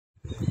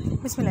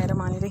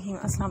Bismillahirrahmanirrahim.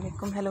 Assalamu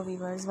alaikum. Hello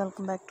viewers,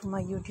 welcome back to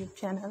my YouTube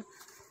channel.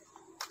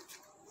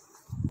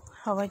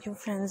 How are you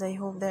friends? I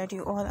hope that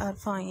you all are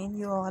fine,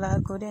 you all are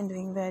good and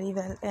doing very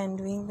well and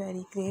doing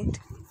very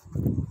great.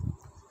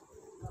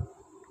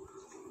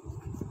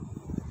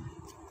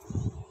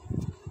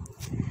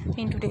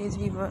 In today's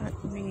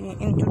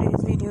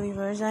video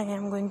viewers, I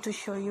am going to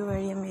show you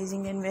very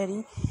amazing and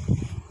very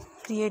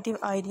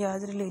creative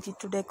ideas related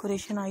to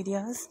decoration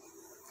ideas.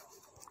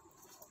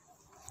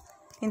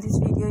 In this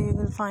video you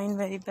will find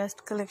very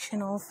best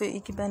collection of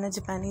Ikebana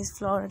Japanese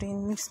flower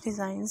arrangements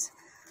designs.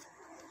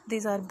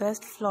 These are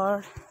best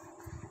flower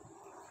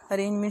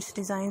arrangements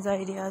designs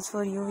ideas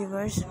for you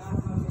viewers.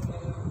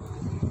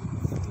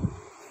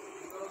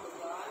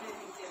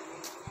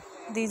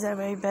 These are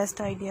very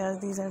best ideas,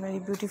 these are very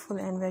beautiful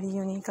and very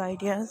unique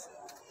ideas.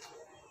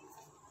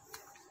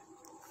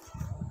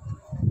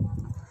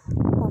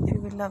 Hope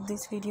you will love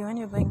this video and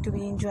you're going to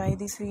enjoy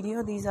this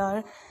video. These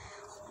are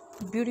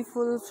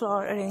beautiful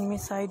flower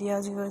arrangements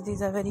ideas viewers.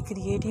 These are very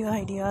creative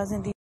ideas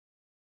and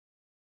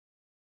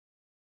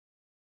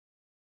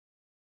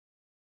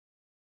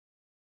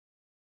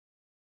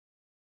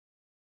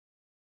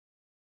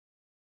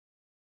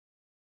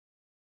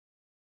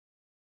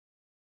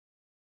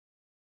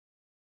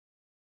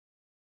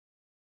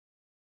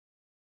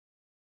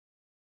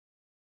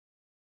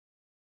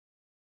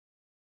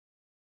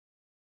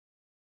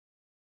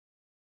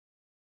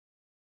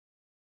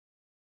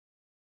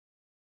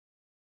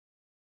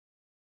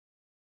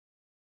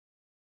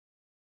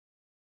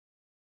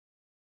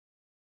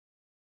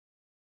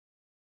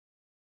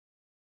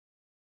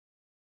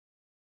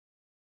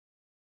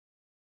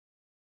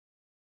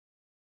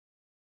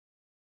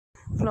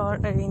flower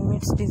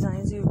arrangements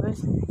designs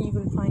viewers you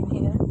will find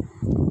here.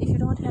 If you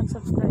don't have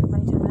subscribed my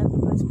channel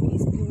viewers,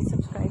 please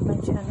subscribe my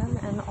channel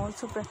and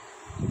also press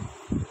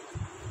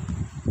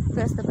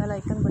the bell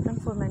icon button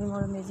for many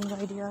more amazing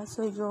ideas,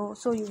 so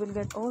you will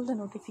get all the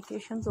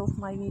notifications of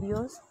my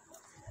videos.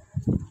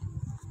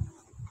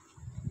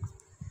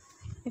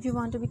 If you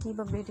want to be keep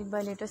updated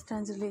by latest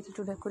trends related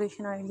to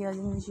decoration ideas,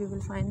 in which you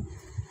will find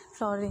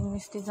flower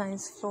arrangements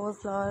designs, flower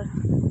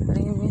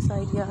arrangements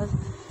ideas,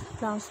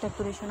 plants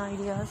decoration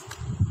ideas,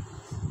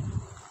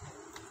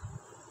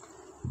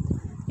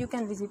 you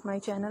can visit my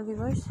channel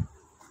viewers.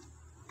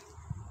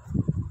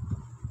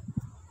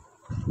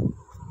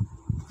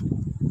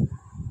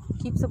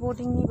 Keep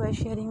supporting me by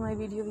sharing my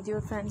video with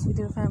your friends, with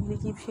your family.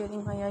 Keep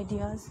sharing my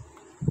ideas.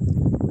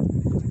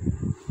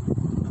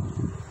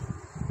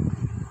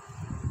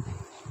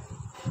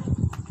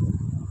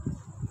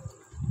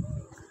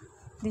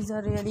 These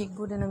are really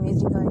good and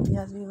amazing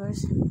ideas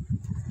viewers.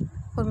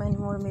 For many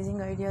more amazing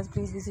ideas,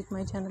 please visit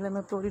my channel. I'm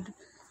uploaded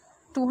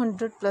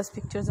 200 plus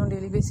pictures on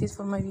daily basis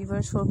for my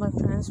viewers, for my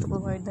friends, to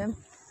provide them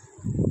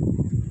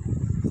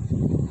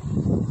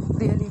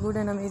really good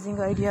and amazing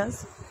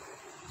ideas.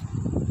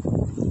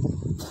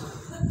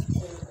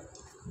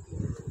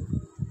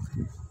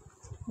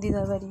 These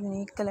are very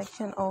unique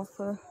collection of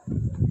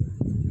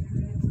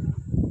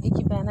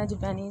Ikebana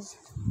Japanese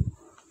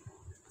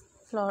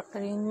flower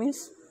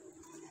arrangements.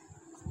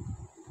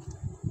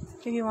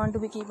 If you want to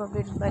be keep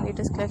updated by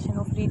latest collection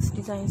of wreaths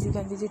designs, you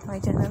can visit my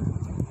channel.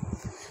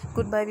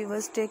 Goodbye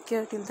viewers, take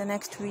care till the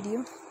next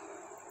video.